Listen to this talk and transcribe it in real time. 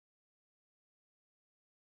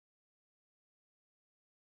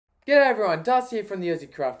G'day everyone, Darcy here from the Aussie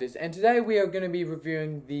Crafters, and today we are going to be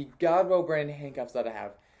reviewing the Guardwell brand handcuffs that I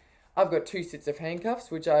have. I've got two sets of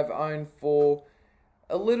handcuffs which I've owned for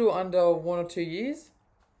a little under 1 or 2 years,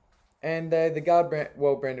 and they're the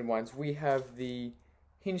Guardwell branded ones. We have the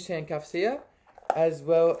hinged handcuffs here, as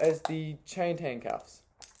well as the chained handcuffs.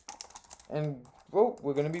 And, well,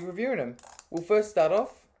 we're going to be reviewing them. We'll first start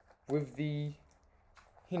off with the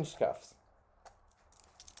hinged cuffs.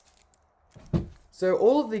 So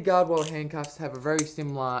all of the Guardwell handcuffs have a very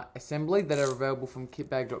similar assembly that are available from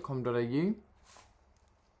kitbag.com.au.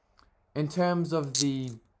 In terms of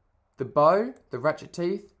the bow, the ratchet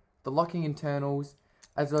teeth, the locking internals,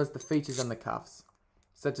 as well as the features on the cuffs,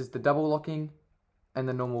 such as the double locking and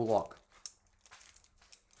the normal lock.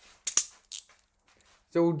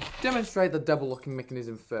 So we'll demonstrate the double locking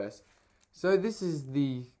mechanism first. So this is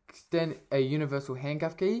a universal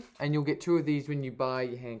handcuff key, and you'll get 2 of these when you buy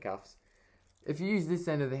your handcuffs. If you use this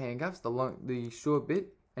end of the handcuffs, the short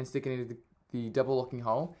bit, and stick it into the double locking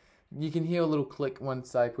hole, you can hear a little click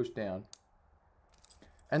once I push down.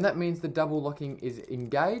 And that means the double locking is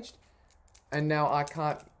engaged, and now I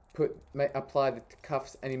can't apply the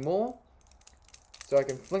cuffs anymore. So I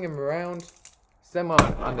can fling them around, set them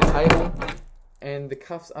on the table, and the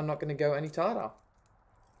cuffs are not going to go any tighter.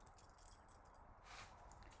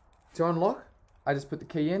 To unlock, I just put the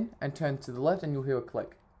key in and turn to the left, and you'll hear a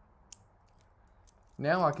click.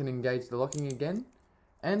 Now I can engage the locking again,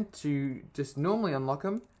 and to just normally unlock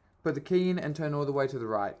them, put the key in and turn all the way to the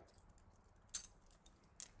right.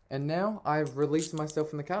 And now I've released myself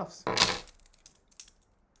from the cuffs.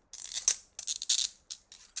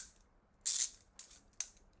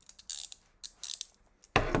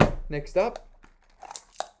 Next up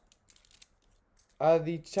are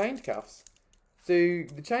the chained cuffs. So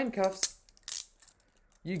the chained cuffs,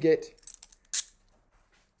 you get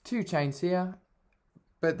 2 chains here,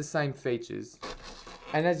 but the same features.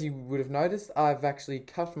 And as you would have noticed, I've actually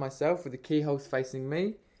cuffed myself with the keyholes facing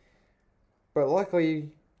me. But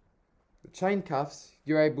luckily, the chain cuffs,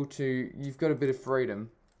 you've got a bit of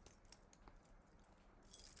freedom.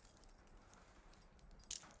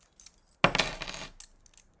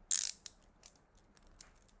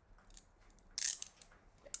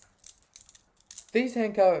 These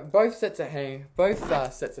both sets of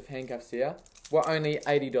handcuffs here were only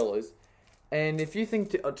 $80. And if you think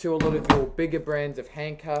to a lot of your bigger brands of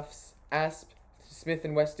handcuffs, Asp, Smith &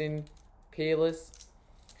 Wesson, Peerless,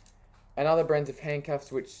 and other brands of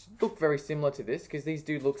handcuffs which look very similar to this, because these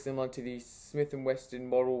do look similar to the Smith & Wesson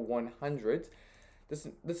Model 100s. The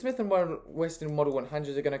Smith & Wesson Model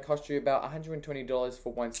 100s are going to cost you about $120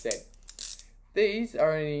 for one set. These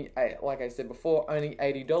are only, like I said before, only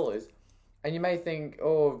 $80. And you may think,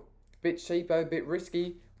 oh, a bit cheapo, a bit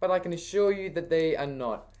risky, but I can assure you that they are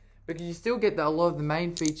not. Because you still get a lot of the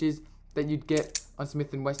main features that you'd get on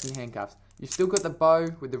Smith & Wesson handcuffs. You've still got the bow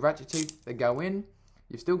with the ratchet teeth that go in.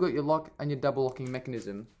 You've still got your lock and your double locking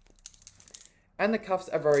mechanism. And the cuffs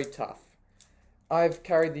are very tough. I've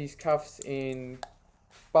carried these cuffs in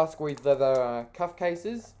Basquiat leather cuff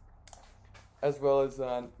cases, as well as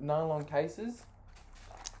nylon cases.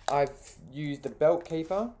 I've used a belt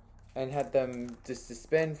keeper and had them just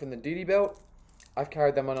suspend from the duty belt. I've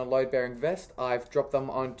carried them on a load-bearing vest. I've dropped them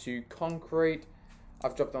onto concrete.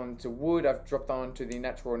 I've dropped them onto wood. I've dropped them onto the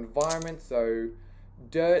natural environment, so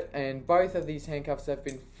dirt. And both of these handcuffs have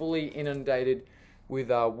been fully inundated with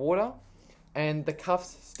water, and the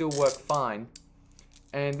cuffs still work fine.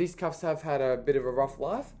 And these cuffs have had a bit of a rough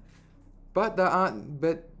life, but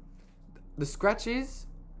the scratches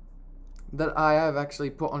that I have actually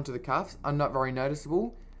put onto the cuffs are not very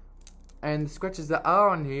noticeable. And the scratches that are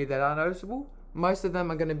on here that are noticeable, most of these are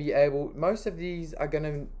not going to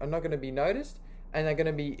be noticed, and they're going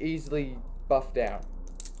to be easily buffed out.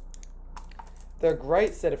 They're a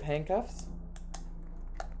great set of handcuffs.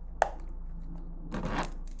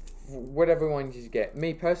 Whatever one you get.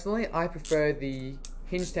 Me personally, I prefer the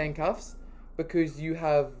hinged handcuffs because you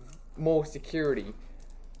have more security.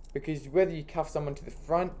 Because whether you cuff someone to the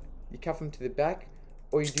front, you cuff them to the back,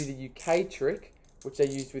 or you do the UK trick, which they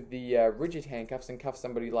use with the rigid handcuffs, and cuff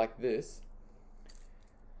somebody like this.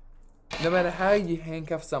 No matter how you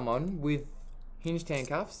handcuff someone with hinged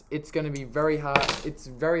handcuffs, it's going to be very hard. It's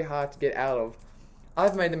very hard to get out of.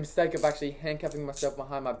 I've made the mistake of actually handcuffing myself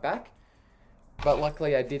behind my back, but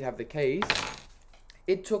luckily I did have the keys.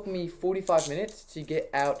 It took me 45 minutes to get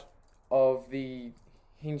out of the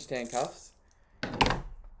hinged handcuffs.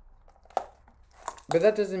 But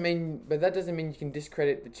that doesn't mean you can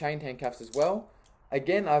discredit the chained handcuffs as well.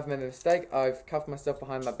 Again, I've made a mistake. I've cuffed myself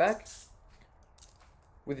behind my back.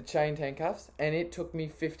 with the chained handcuffs, and it took me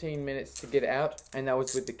 15 minutes to get out, and that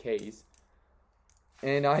was with the keys.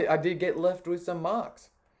 And I did get left with some marks.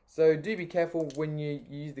 So do be careful when you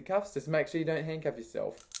use the cuffs. Just make sure you don't handcuff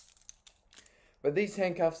yourself. But these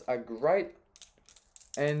handcuffs are great,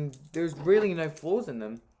 and there's really no flaws in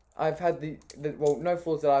them. I've had well, no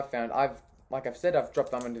flaws that I've found. Like I've said, I've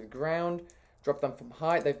dropped them into the ground, dropped them from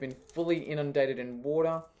height. They've been fully inundated in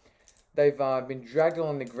water. They've been dragged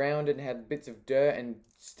along the ground and had bits of dirt and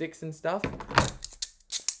sticks and stuff.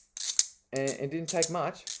 And it didn't take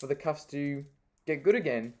much for the cuffs to get good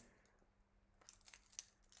again.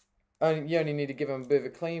 You only need to give them a bit of a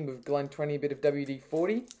clean with Glen 20, a bit of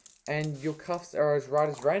WD-40, and your cuffs are as right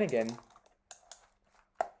as rain again.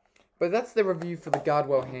 But that's the review for the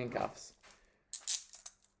Guardwell handcuffs.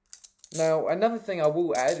 Now, another thing I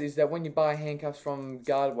will add is that when you buy handcuffs from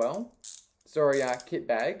Guardwell, kit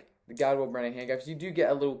bag, the Guardwell branded handcuffs, you do get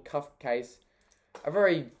a little cuff case, a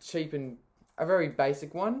very cheap and a very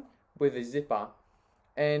basic one with a zipper.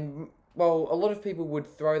 And well, a lot of people would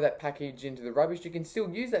throw that package into the rubbish. You can still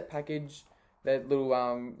use that package, that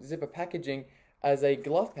little zipper packaging, as a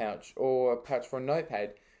glove pouch or a pouch for a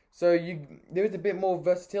notepad. So there is a bit more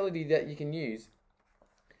versatility that you can use.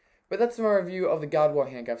 But that's my review of the Guardwell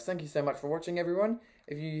handcuffs. Thank you so much for watching, everyone.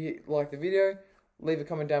 If you liked the video, leave a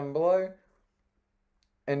comment down below.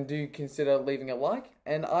 And do consider leaving a like.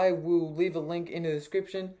 And I will leave a link in the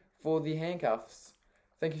description for the handcuffs.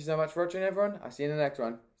 Thank you so much for watching, everyone. I'll see you in the next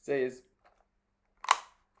one. See yous.